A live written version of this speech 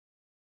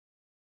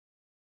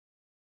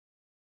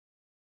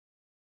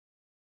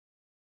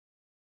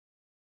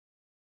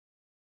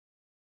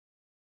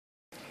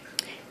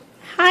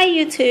Hi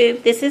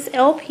YouTube, this is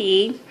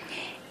LP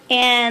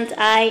and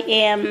I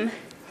am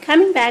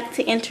coming back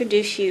to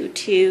introduce you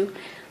to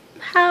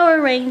Power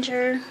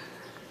Ranger.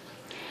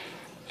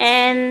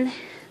 And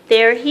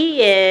there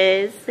he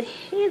is.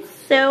 He's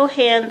so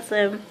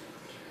handsome.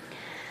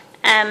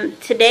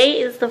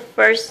 Today is the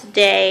first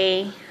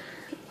day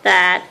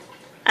that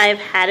I've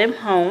had him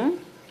home,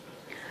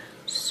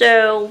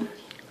 so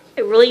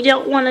I really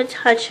don't want to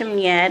touch him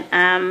yet.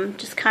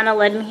 Just kind of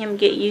letting him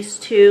get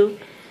used to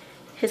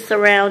his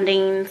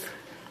surroundings,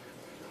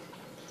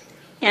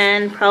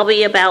 and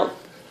probably about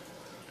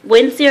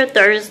Wednesday or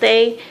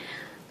Thursday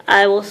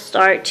I will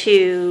start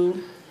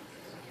to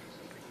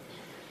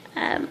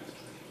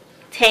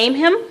tame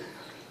him.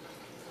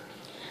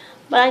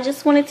 But I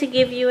just wanted to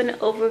give you an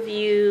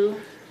overview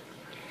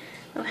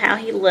of how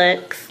he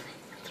looks.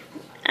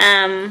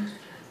 The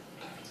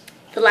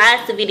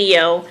last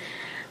video,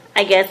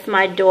 I guess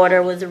my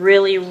daughter was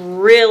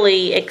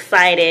really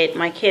excited.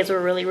 My kids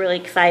were really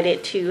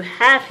excited to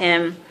have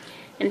him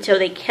until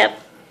they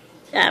kept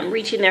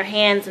reaching their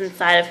hands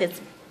inside of his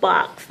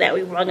box that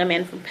we brought him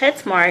in from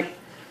Pets-mart,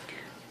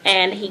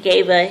 and he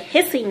gave a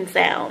hissing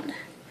sound.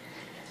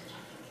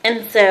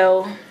 And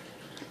so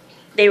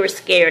they were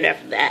scared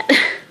after that.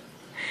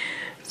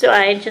 So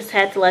I just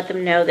had to let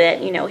them know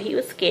that, you know, he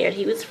was scared,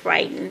 he was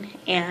frightened,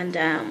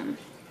 and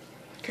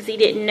because he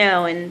didn't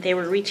know, and they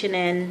were reaching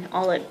in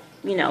all at,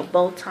 you know,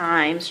 both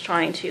times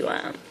trying to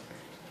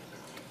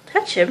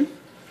touch him.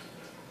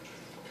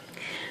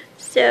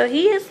 So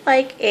he is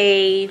like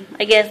a,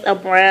 I guess, a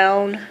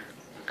brown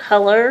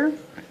color,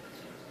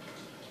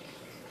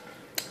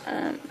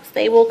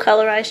 stable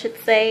color, I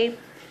should say.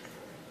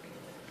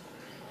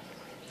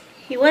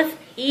 He was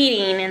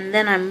eating, and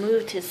then I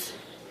moved his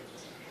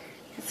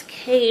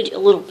cage a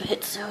little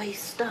bit, so he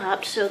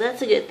stopped. So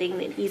that's a good thing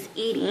that he's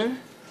eating.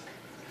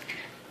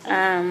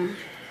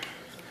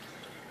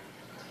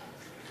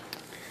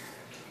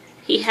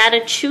 He had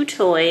a chew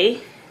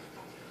toy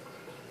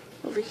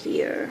over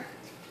here.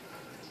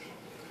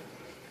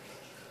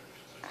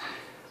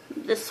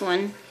 This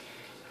one,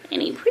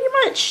 and he pretty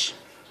much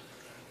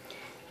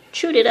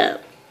chewed it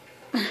up.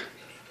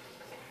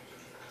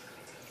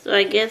 So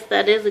I guess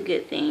that is a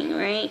good thing,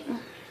 right?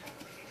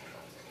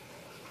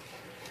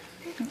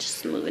 I'm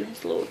just moving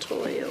his little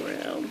toy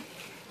around.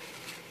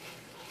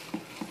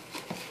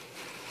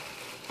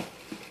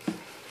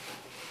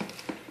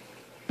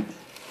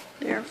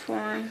 There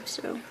for him.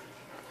 So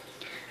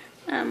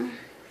I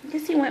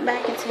guess he went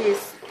back into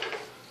his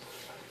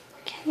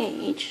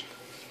cage,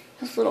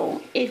 his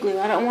little igloo.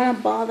 I don't want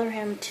to bother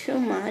him too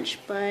much,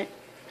 but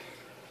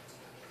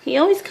he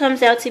always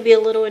comes out to be a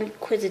little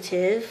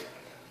inquisitive.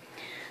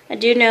 I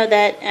do know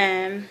that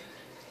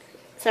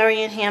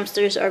Syrian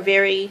hamsters are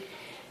very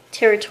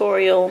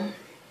territorial,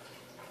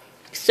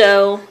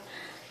 so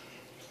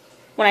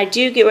when I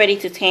do get ready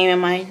to tame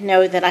him, I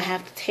know that I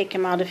have to take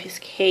him out of his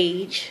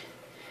cage,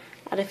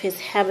 out of his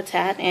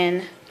habitat,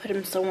 and put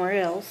him somewhere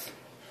else.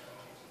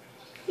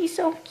 He's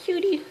so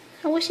cutie.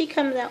 I wish he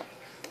comes out.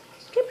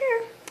 Come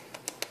here.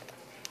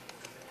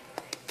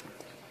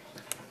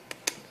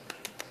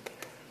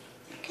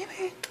 Come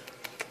here.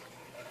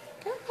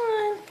 Come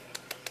on.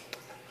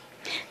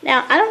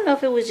 Now, I don't know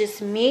if it was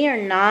just me or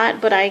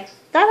not, but I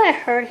thought I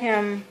heard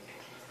him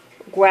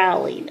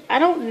growling. I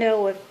don't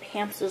know if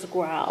hamsters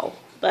growl,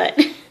 but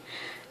I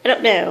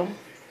don't know.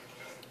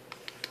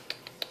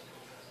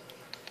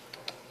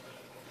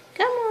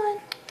 Come on.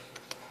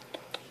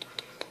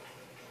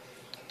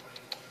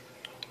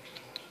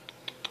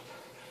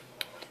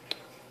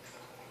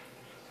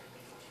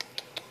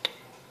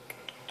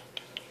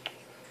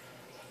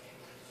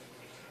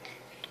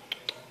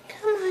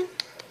 Come on.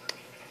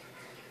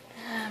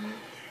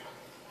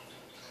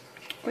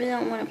 I really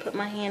don't want to put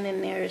my hand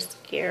in there to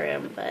scare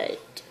him,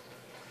 but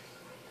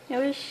I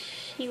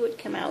wish he would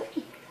come out.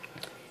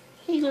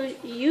 He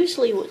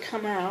usually would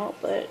come out,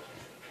 but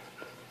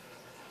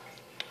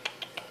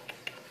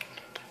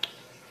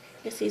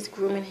I guess he's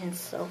grooming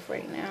himself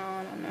right now.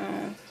 I don't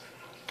know.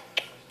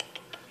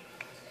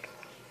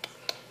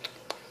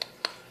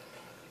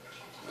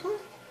 Come on.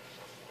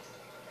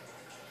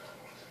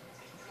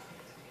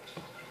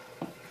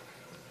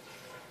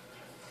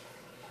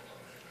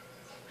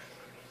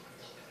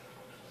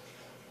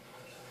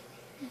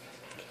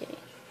 Okay.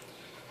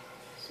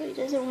 So he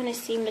doesn't want to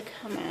seem to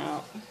come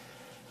out.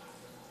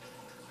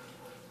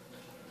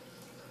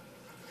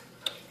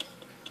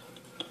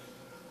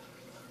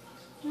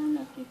 I don't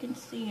know if you can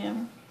see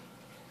him.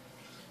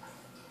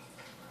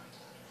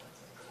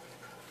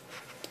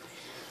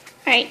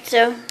 Alright,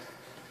 so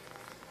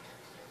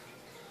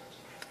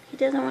he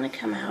doesn't want to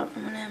come out.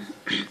 I'm going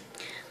to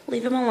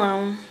leave him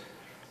alone.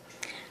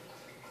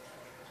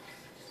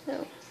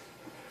 So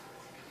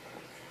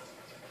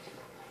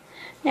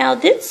now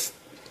this,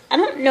 I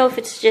don't know if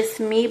it's just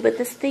me, but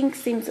this thing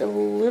seems a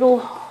little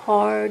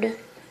hard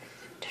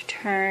to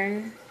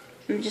turn.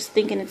 I'm just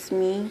thinking it's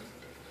me.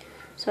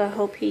 So I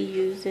hope he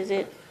uses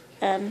it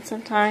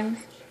sometimes.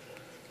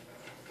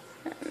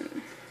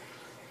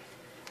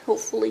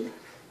 Hopefully.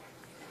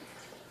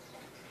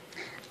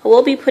 I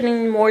will be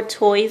putting more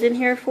toys in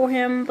here for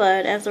him,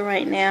 but as of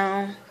right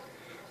now,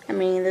 I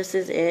mean, this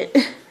is it.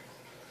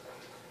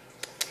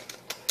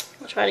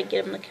 I'll try to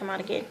get him to come out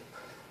again.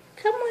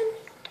 Come on.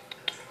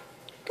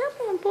 Come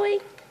on, boy.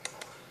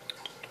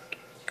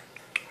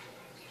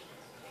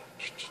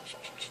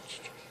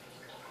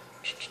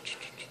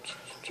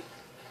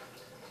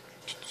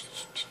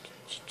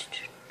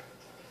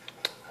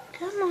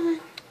 Come on.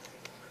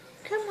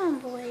 Come on,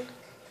 boy.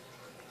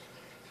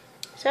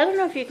 So I don't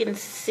know if you can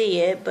see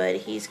it, but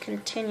he's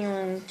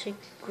continuing to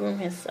groom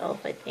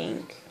himself, I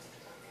think.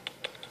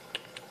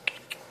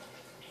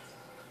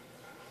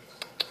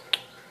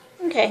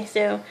 Okay,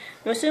 so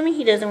I'm assuming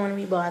he doesn't want to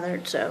be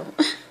bothered, so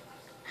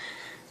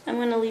I'm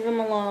going to leave him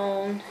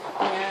alone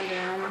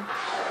and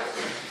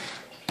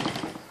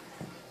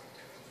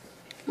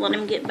let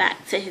him get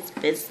back to his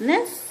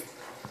business.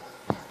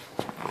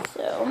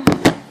 So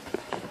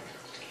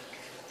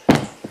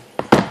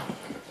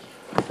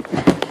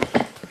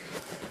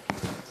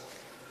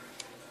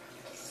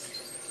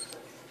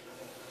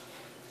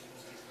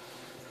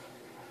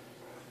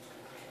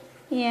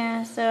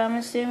yeah, so I'm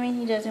assuming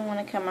he doesn't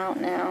want to come out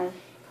now.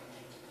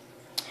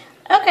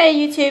 Okay,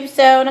 YouTube,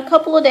 so in a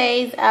couple of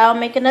days, I'll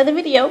make another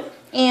video,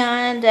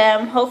 and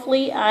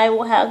hopefully I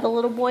will have the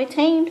little boy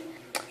tamed.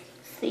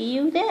 See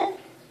you then.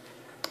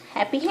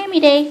 Happy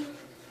Hammy Day.